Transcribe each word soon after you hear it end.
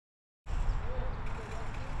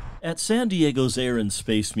At San Diego's Air and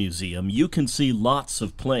Space Museum, you can see lots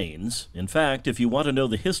of planes. In fact, if you want to know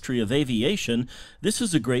the history of aviation, this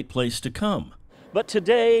is a great place to come. But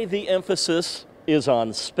today, the emphasis is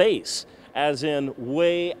on space, as in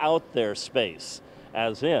way out there space,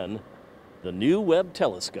 as in the new Webb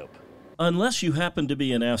Telescope. Unless you happen to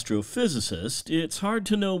be an astrophysicist, it's hard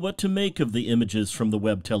to know what to make of the images from the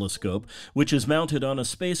Webb Telescope, which is mounted on a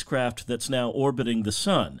spacecraft that's now orbiting the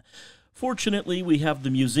Sun. Fortunately, we have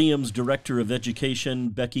the museum's Director of Education,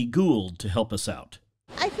 Becky Gould, to help us out.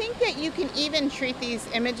 I think that you can even treat these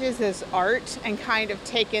images as art and kind of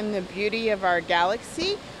take in the beauty of our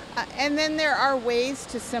galaxy. And then there are ways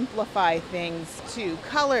to simplify things to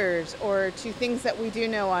colors or to things that we do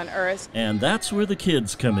know on Earth. And that's where the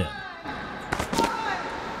kids come in.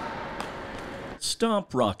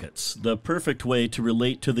 Stomp rockets, the perfect way to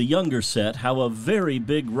relate to the younger set how a very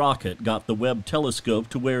big rocket got the Webb Telescope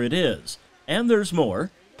to where it is. And there's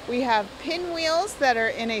more. We have pinwheels that are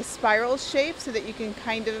in a spiral shape so that you can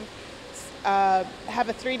kind of have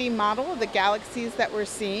a 3D model of the galaxies that we're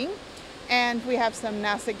seeing. And we have some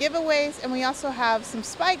NASA giveaways, and we also have some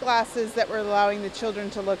spy glasses that we're allowing the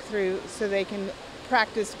children to look through so they can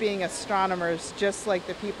practice being astronomers just like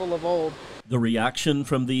the people of old. The reaction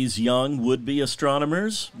from these young would-be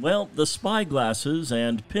astronomers? Well, the spy glasses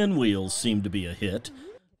and pinwheels seem to be a hit.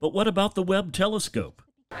 But what about the Webb Telescope?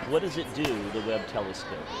 What does it do, the Webb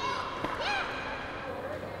Telescope?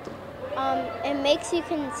 It makes you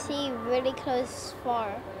can see really close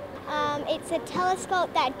far. It's a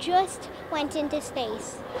telescope that just went into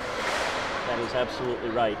space. That is absolutely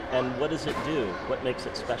right. And what does it do? What makes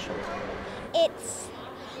it special?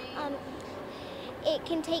 It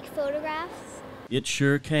can take photographs. It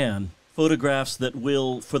sure can. Photographs that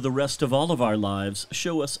will, for the rest of all of our lives,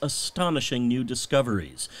 show us astonishing new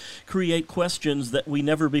discoveries, create questions that we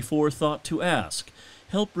never before thought to ask,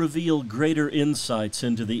 help reveal greater insights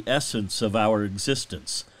into the essence of our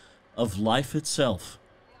existence, of life itself.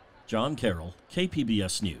 John Carroll,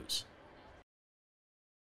 KPBS News.